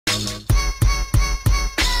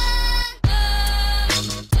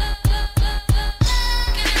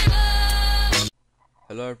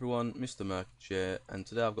everyone, Mr. Merk here, and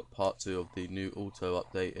today I've got part 2 of the new auto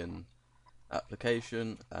updating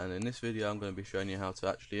application, and in this video I'm going to be showing you how to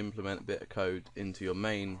actually implement a bit of code into your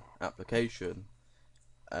main application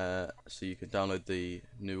so you can download the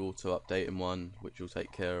new auto updating one, which will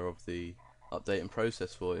take care of the updating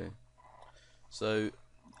process for you. So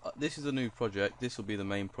this is a new project. This will be the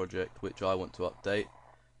main project which I want to update,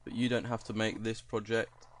 but you don't have to make this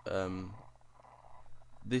project.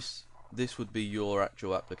 This would be your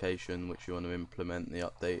actual application which you want to implement the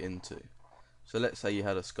update into. So let's say you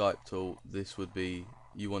had a Skype tool. This would be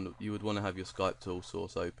you would want to have your Skype tool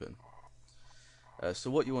source open.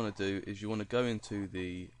 So what you want to do is you want to go into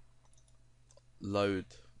the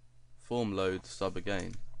form load sub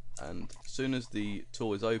again, and as soon as the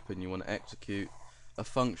tool is open you want to execute a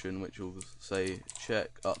function which will say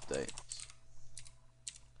check updates,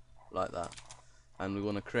 like that. And we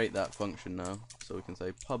want to create that function now, so we can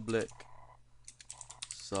say public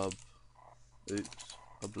sub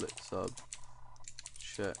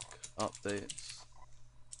check updates,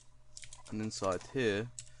 and inside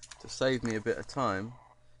here, to save me a bit of time,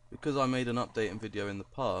 because I made an updating video in the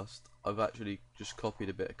past, I've actually just copied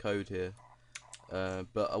a bit of code here,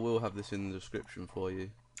 but I will have this in the description for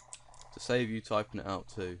you to save you typing it out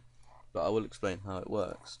too, but I will explain how it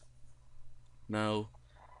works. Now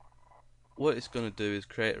what it's going to do is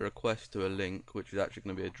create a request to a link, which is actually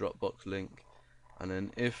going to be a Dropbox link, and then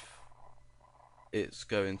if it's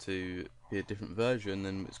going to be a different version,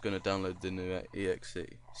 then it's going to download the new exe.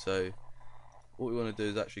 So what we want to do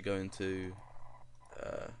is actually go into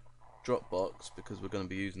Dropbox, because we're going to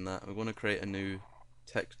be using that. We want to create a new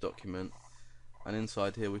text document, and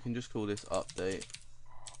inside here we can just call this update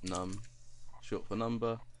num, short for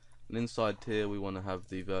number. And inside here we want to have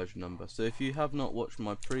the version number. So if you have not watched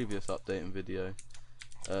my previous updating video,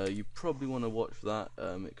 you probably want to watch that.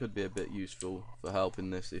 It could be a bit useful for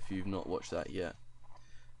helping this if you've not watched that yet.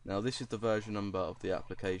 Now this is the version number of the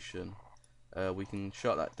application. We can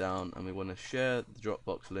shut that down, and we want to share the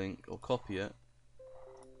Dropbox link or copy it,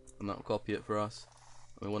 and that will copy it for us.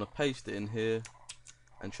 And we want to paste it in here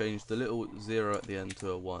and change the little 0 at the end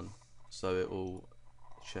to a 1, so it will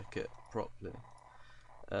check it properly.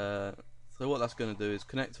 So what that's going to do is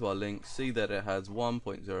connect to our link, see that it has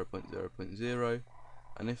 1.0.0.0,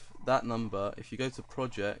 and if that number, if you go to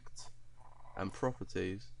project and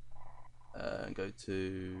properties and go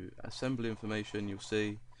to assembly information, you'll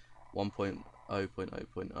see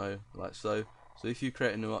 1.0.0.0, like so. So if you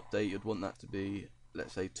create a new update, you'd want that to be,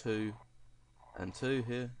 let's say, 2 and 2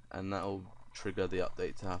 here, and that will trigger the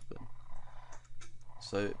update to happen.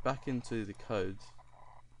 So back into the code.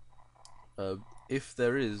 If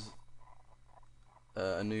there is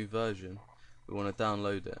a new version, we want to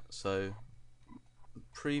download it. So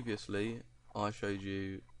previously I showed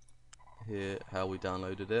you here how we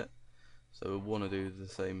downloaded it, so we want to do the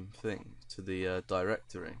same thing to the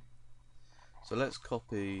directory. So let's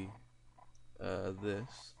copy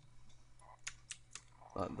this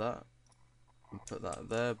like that and put that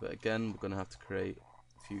there, but again we're going to have to create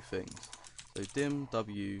a few things. So dim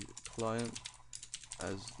w client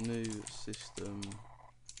as new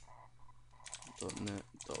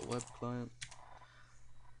system.net.web client,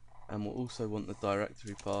 and we'll also want the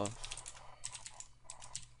directory path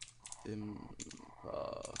dim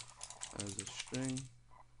path as a string,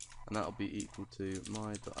 and that will be equal to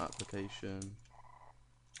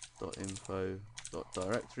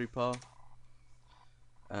my.application.info.directory path,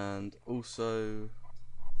 and also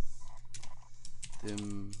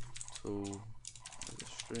dim tool as a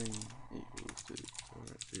string equals to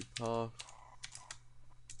directory path,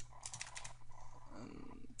 and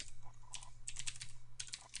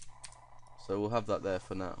so we'll have that there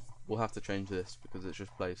for now. We'll have to change this because it's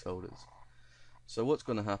just placeholders. So what's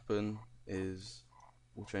going to happen is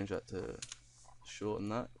we'll change that to shorten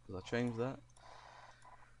that, because I changed that.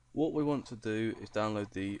 What we want to do is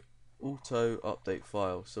download the auto update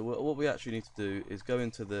file. So what we actually need to do is go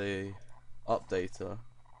into the updater,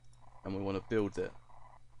 and we want to build it.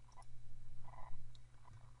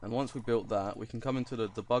 And once we built that, we can come into the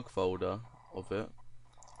debug folder of it,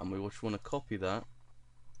 and we just want to copy that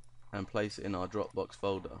and place it in our Dropbox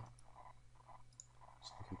folder.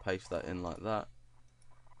 So we can paste that in like that,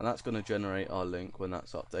 and that's going to generate our link when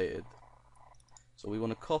that's updated. So we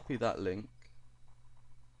want to copy that link,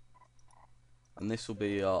 and this will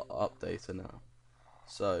be our updater now.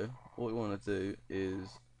 So what we want to do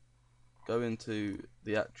is go into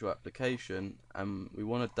the actual application, and we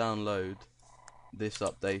want to download this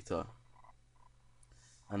updater,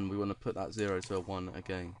 and we want to put that 0 to a 1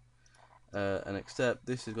 again, and except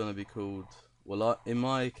this is going to be called, well, in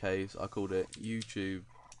my case I called it YouTube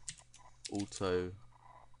Auto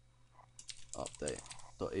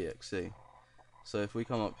update.exe. So if we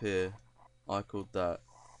come up here, I called that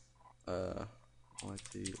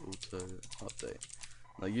YT auto update.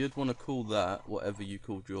 Now you'd want to call that whatever you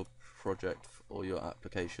called your project or your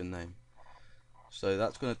application name. So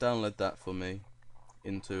that's going to download that for me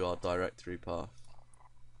into our directory path.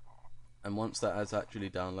 And once that has actually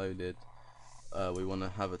downloaded, we want to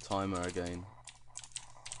have a timer again,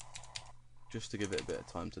 just to give it a bit of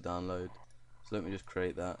time to download. So let me just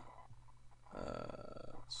create that.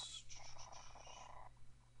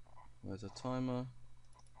 Where's a timer?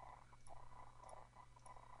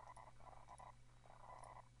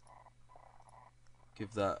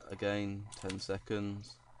 Give that again 10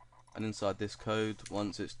 seconds, and inside this code,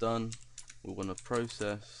 once it's done, we want to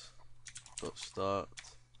process.start,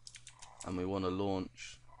 and we want to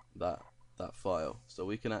launch that file. So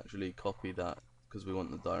we can actually copy that because we want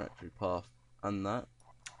the directory path and that.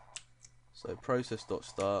 So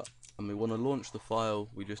process.start, and we want to launch the file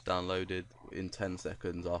we just downloaded in 10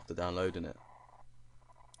 seconds after downloading it.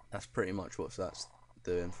 That's pretty much what that's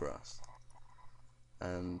doing for us.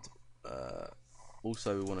 And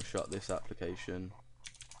also we want to shut this application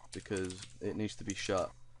because it needs to be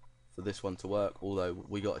shut for this one to work, although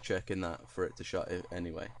we got to check in that for it to shut it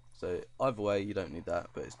anyway. So either way, you don't need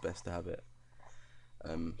that, but it's best to have it.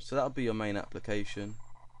 So that'll be your main application.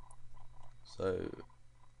 So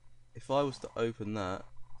if I was to open that,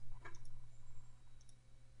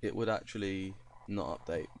 it would actually not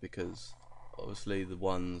update because obviously the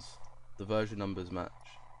version numbers match.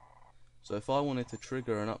 So if I wanted to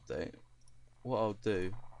trigger an update, what I'll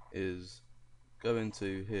do is go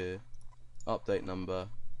into here, update number,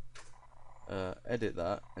 edit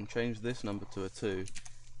that and change this number to a 2,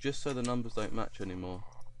 just so the numbers don't match anymore.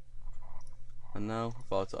 And now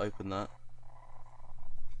if I were to open that,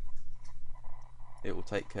 it will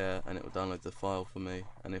take care and it will download the file for me,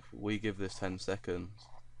 and if we give this 10 seconds,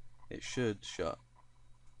 it should shut.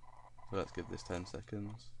 So let's give this 10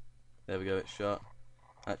 seconds. There we go, it's shut.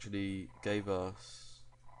 Actually gave us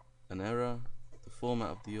an error. The format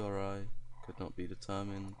of the URI could not be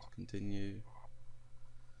determined. Continue.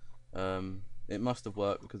 It must have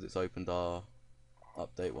worked because it's opened our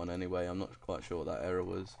update one anyway. I'm not quite sure what that error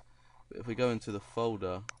was. But if we go into the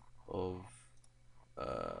folder of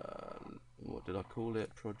what did I call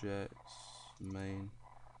it? Projects, main,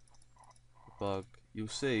 bug. You'll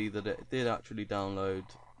see that it did actually download.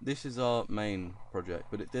 This is our main project,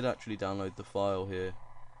 but it did actually download the file here,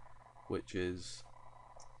 which is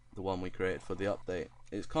the one we created for the update.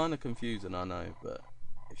 It's kind of confusing, I know, but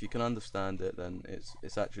if you can understand it, then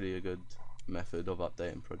it's actually a good method of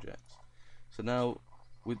updating projects. So now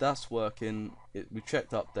with that's working, we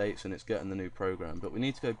checked updates and it's getting the new program, but we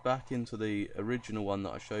need to go back into the original one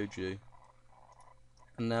that I showed you,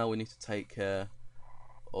 and now we need to take care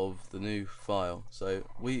of the new file. So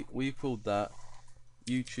we called that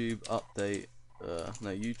YouTube update,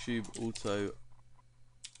 YouTube auto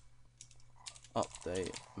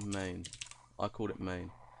update main. I called it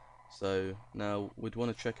main. So now we'd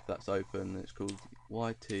want to check if that's open. It's called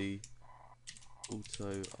YT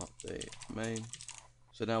auto update main.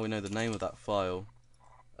 So now we know the name of that file.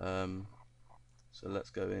 So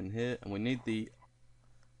let's go in here, and we need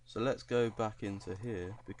so let's go back into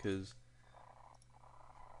here, because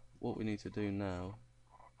what we need to do now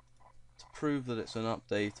to prove that it's an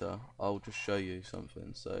updater, I'll just show you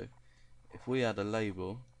something. So if we add a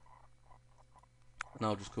label, and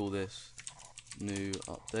I'll just call this new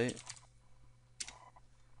update.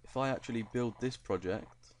 If I actually build this project,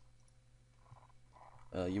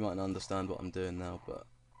 you might not understand what I'm doing now, but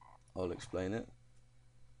I'll explain it.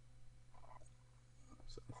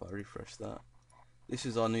 So if I refresh that, this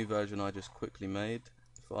is our new version I just quickly made.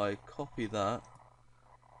 If I copy that,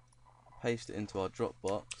 paste it into our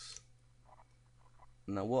Dropbox,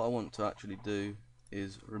 now what I want to actually do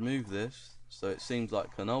is remove this so it seems like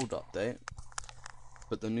an old update,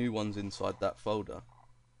 but the new one's inside that folder.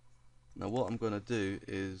 Now what I'm going to do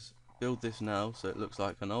is build this now so it looks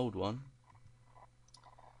like an old one.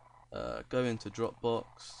 Go into Dropbox,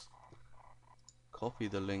 copy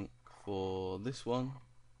the link for this one,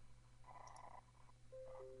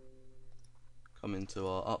 come into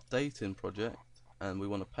our updating project, and we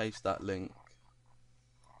want to paste that link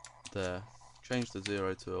there. Change the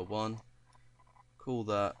 0 to a 1, call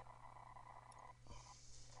that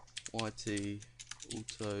YT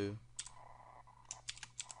auto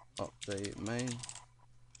update main.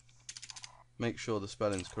 Make sure the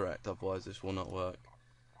spelling's correct, otherwise this will not work.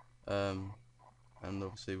 And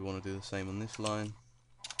obviously we want to do the same on this line,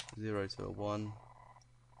 0 to a 1,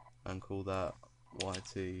 and call that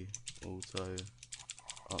YT auto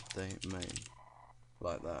update main,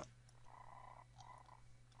 like that.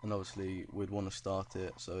 and obviously we'd want to start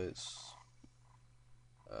it, so it's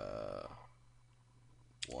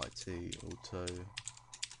YT auto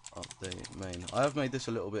update main. I have made this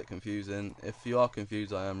a little bit confusing. If you are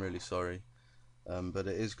confused, I am really sorry, but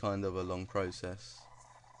it is kind of a long process,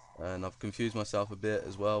 and I've confused myself a bit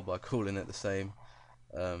as well by calling it the same,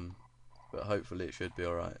 but hopefully it should be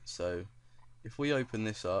alright. So if we open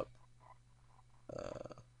this up,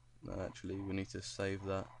 no, actually we need to save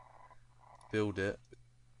that, build it,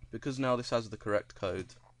 because now this has the correct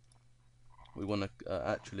code. We want to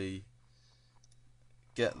actually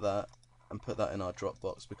get that and put that in our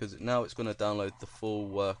Dropbox, because now it's going to download the full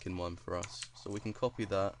working one for us. So we can copy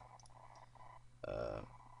that,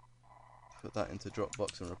 put that into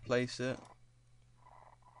Dropbox and replace it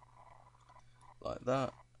like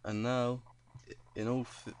that, and now in all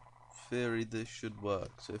theory this should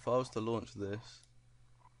work. So if I was to launch this,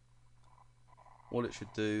 what it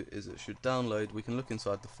should do is it should download. We can look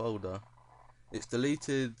inside the folder. It's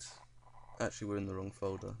deleted. Actually, we're in the wrong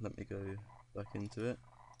folder. Let me go back into it.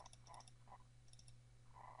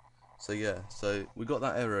 So yeah, so we got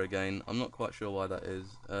that error again. I'm not quite sure why that is.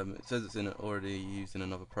 It says it's already used in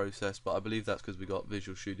another process, but I believe that's because we got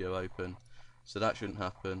Visual Studio open, so that shouldn't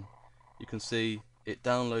happen. You can see it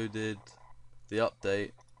downloaded the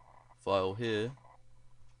update file here,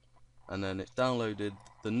 and then it's downloaded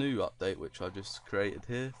the new update which I just created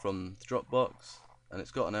here from Dropbox, and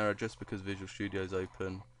it's got an error just because Visual Studio is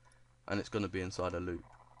open, and it's going to be inside a loop.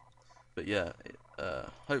 But yeah,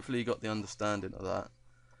 hopefully you got the understanding of that.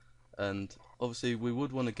 And obviously we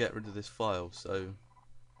would want to get rid of this file, so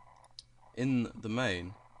in the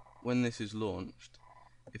main, when this is launched,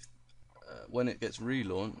 if when it gets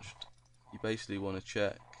relaunched, you basically want to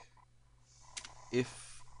check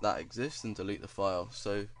if that exists and delete the file.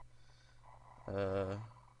 So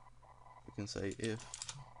we can say if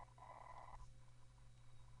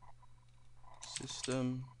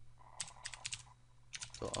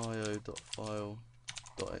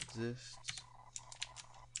system.io.file.exists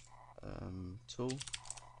tool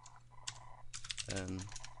and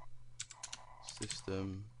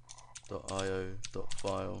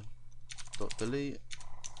system.io.file.delete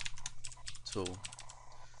tool.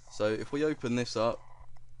 So if we open this up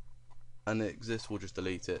and it exists, we'll just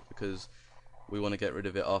delete it because we want to get rid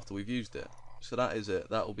of it after we've used it. So that is it.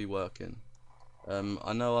 That will be working.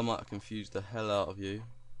 I know I might have confused the hell out of you.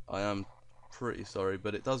 I am pretty sorry,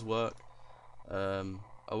 but it does work. I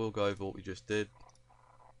will go over what we just did.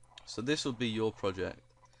 So this will be your project.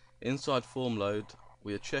 Inside form load,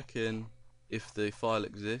 we are checking if the file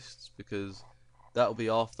exists, because that will be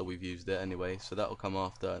after we've used it anyway, so that will come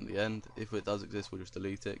after at the end. If it does exist, we'll just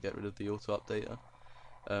delete it, get rid of the auto updater.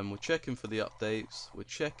 We're checking for the updates, we're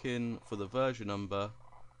checking for the version number,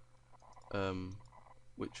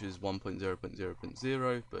 which is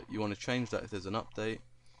 1.0.0.0, but you want to change that if there's an update,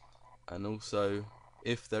 and also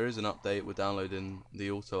if there is an update, we're downloading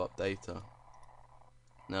the auto updater.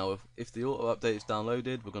 Now if the auto update is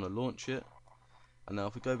downloaded, we're going to launch it, and now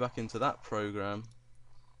if we go back into that program,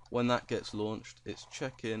 when that gets launched, it's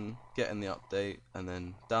checking, getting the update, and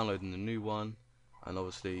then downloading the new one, and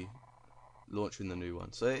obviously launching the new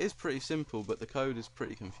one. So it is pretty simple, but the code is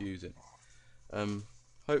pretty confusing.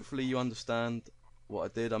 Hopefully you understand what I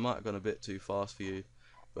did. I might have gone a bit too fast for you,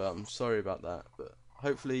 but I'm sorry about that. But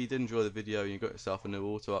hopefully you did enjoy the video and you got yourself a new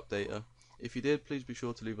auto updater. If you did, please be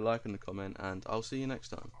sure to leave a like and a comment, and I'll see you next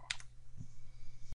time.